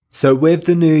So with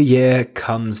the new year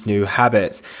comes new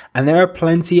habits, and there are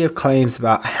plenty of claims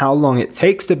about how long it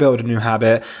takes to build a new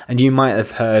habit, and you might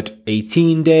have heard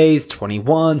 18 days,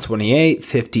 21, 28,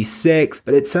 56,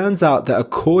 but it turns out that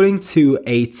according to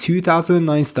a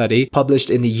 2009 study published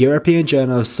in the European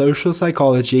Journal of Social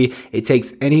Psychology, it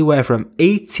takes anywhere from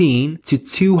 18 to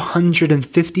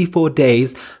 254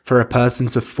 days for a person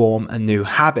to form a new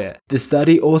habit. The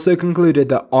study also concluded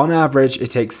that on average,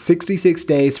 it takes 66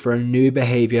 days for a new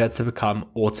behavior to become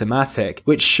automatic,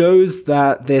 which shows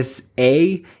that this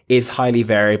A is highly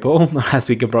variable, as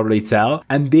we can probably tell,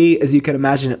 and B, as you can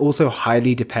imagine, it also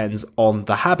highly depends on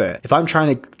the habit. If I'm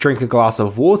trying to drink a glass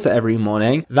of water every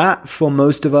morning, that for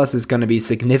most of us is going to be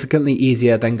significantly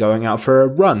easier than going out for a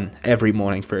run every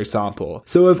morning, for example.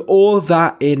 So with all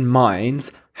that in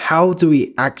mind, how do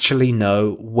we actually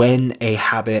know when a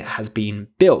habit has been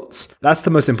built? That's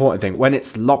the most important thing, when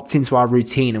it's locked into our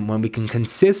routine and when we can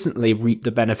consistently reap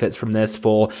the benefits from this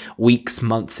for weeks,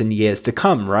 months, and years to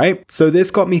come, right? So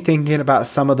this got me thinking about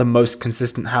some of the most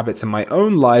consistent habits in my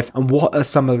own life and what are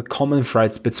some of the common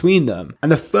threads between them.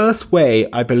 And the first way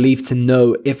I believe to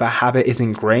know if a habit is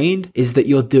ingrained is that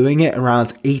you're doing it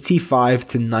around 85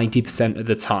 to 90% of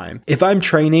the time. If I'm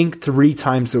training 3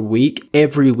 times a week,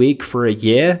 every week for a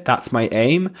year, that's my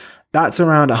aim. That's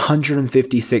around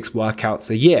 156 workouts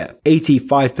a year.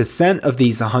 85% of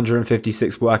these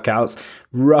 156 workouts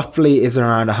roughly is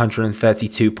around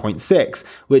 132.6,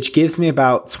 which gives me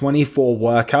about 24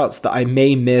 workouts that I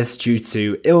may miss due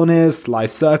to illness,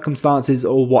 life circumstances,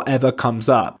 or whatever comes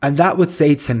up. And that would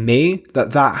say to me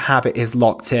that that habit is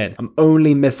locked in. I'm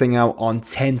only missing out on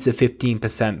 10 to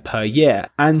 15% per year.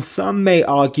 And some may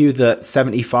argue that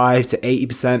 75 to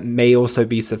 80% may also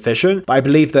be sufficient, but I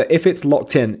believe that if it's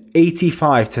locked in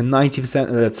 85 to 90%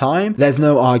 of the time, there's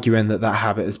no arguing that that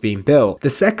habit is being built. The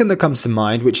second that comes to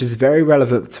mind, which is very relevant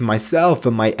to myself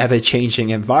and my ever-changing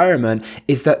environment,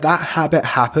 is that that habit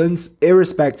happens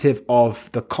irrespective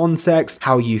of the context,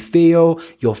 how you feel,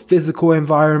 your physical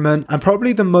environment. And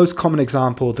probably the most common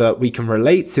example that we can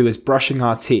relate to is brushing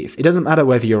our teeth. It doesn't matter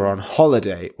whether you're on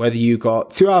holiday, whether you got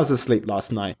 2 hours of sleep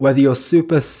last night, whether you're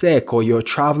super sick or you're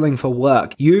traveling for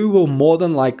work, you will more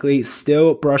than likely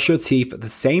still brush your teeth at the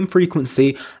same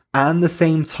frequency and the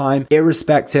same time,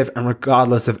 irrespective and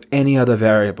regardless of any other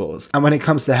variables. And when it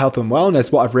comes to health and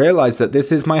wellness, what I've realized that this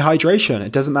is my hydration.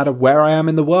 It doesn't matter where I am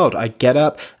in the world. I get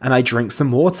up and I drink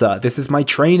some water. This is my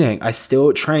training. I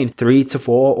still train 3 to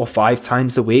 4 or 5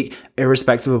 times a week,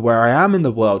 irrespective of where I am in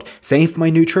the world. Same for my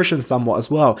nutrition somewhat as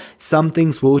well. Some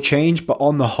things will change, but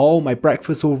on the whole, my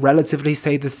breakfast will relatively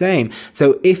stay the same.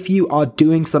 So if you are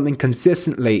doing something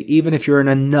consistently, even if you're in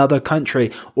another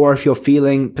country, or if you're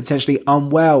feeling potentially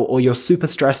unwell, or you're super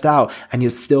stressed out and you're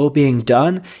still being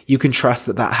done, you can trust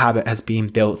that that habit has been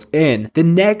built in. The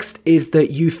next is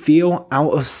that you feel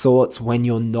out of sorts when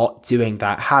you're not doing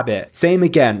that habit. Same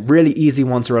again, really easy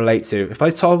one to relate to. If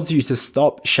I told you to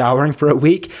stop showering for a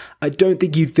week, I don't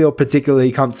think you'd feel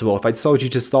particularly comfortable. If I told you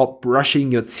to stop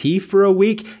brushing your teeth for a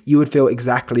week, you would feel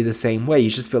exactly the same way. You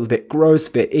just feel a bit gross,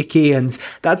 a bit icky, and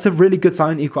that's a really good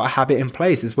sign that you've got a habit in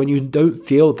place, is when you don't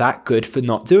feel that good for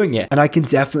not doing it. And I can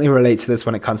definitely relate to this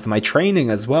when it comes to my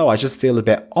training as well. I just feel a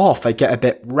bit off. I get a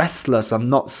bit restless. I'm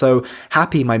not so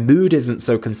happy. My mood isn't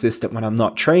so consistent when I'm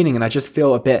not training, and I just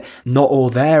feel a bit not all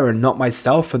there and not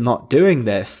myself for not doing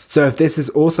this. So if this is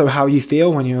also how you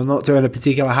feel when you're not doing a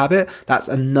particular habit, that's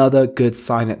another good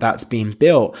sign that that's been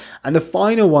built. And the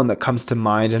final one that comes to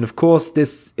mind, and of course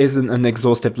this isn't an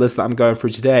exhaustive list that I'm going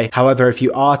through today, however, if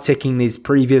you are ticking these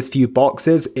previous few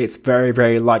boxes, it's very,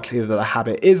 very likely that the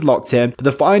habit is locked in. But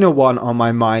the final one on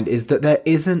my mind is that there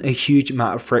isn't a huge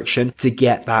amount of friction to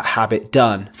get that habit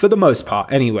done, for the most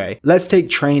part anyway. Let's take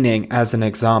training as an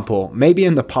example. Maybe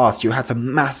in the past you had to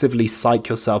massively psych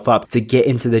yourself up to get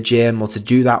into the gym or to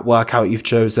do that workout you've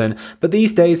chosen, but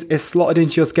these days it's slotted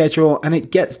into your schedule and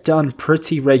it gets done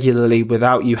pretty regularly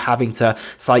without you having to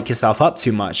psych yourself up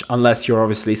too much, unless you're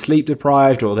obviously sleep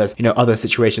deprived or there's other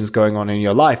situations going on in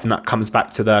your life. And that comes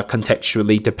back to the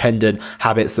contextually dependent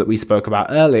habits that we spoke about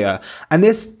earlier. And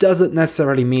this doesn't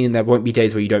necessarily mean there won't be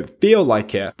days where you don't feel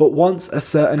like it, but once a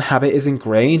certain habit is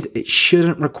ingrained, it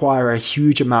shouldn't require a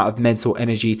huge amount of mental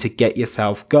energy to get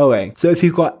yourself going. So if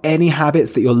you've got any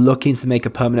habits that you're looking to make a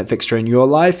permanent fixture in your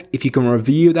life, if you can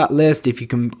review that list, if you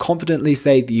can confidently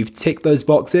say that you've ticked those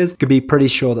boxes, you can be pretty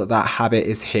sure that that habit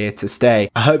is here to stay.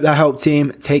 I hope that helped,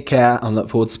 team. Take care and look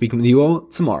forward to speaking with you all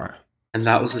tomorrow. And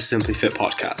that was the Simply Fit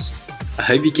podcast. I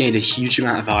hope you gained a huge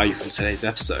amount of value from today's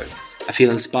episode. I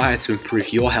feel inspired to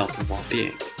improve your health and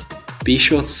well-being. be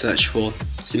sure to search for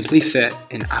Simply Fit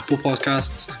in Apple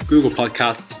Podcasts, Google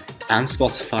Podcasts, and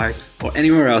Spotify, or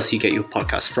anywhere else you get your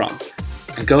podcast from.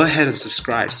 And go ahead and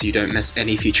subscribe so you don't miss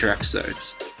any future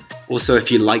episodes. Also,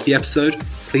 if you like the episode,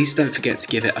 please don't forget to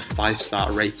give it a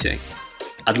 5-star rating.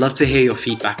 I'd love to hear your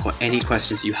feedback or any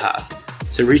questions you have.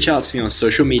 So reach out to me on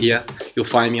social media. You'll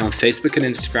find me on Facebook and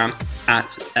Instagram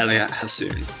at Elliot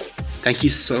Hassoun. Thank you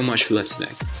so much for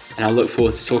listening, and I look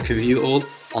forward to talking with you all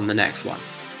on the next one.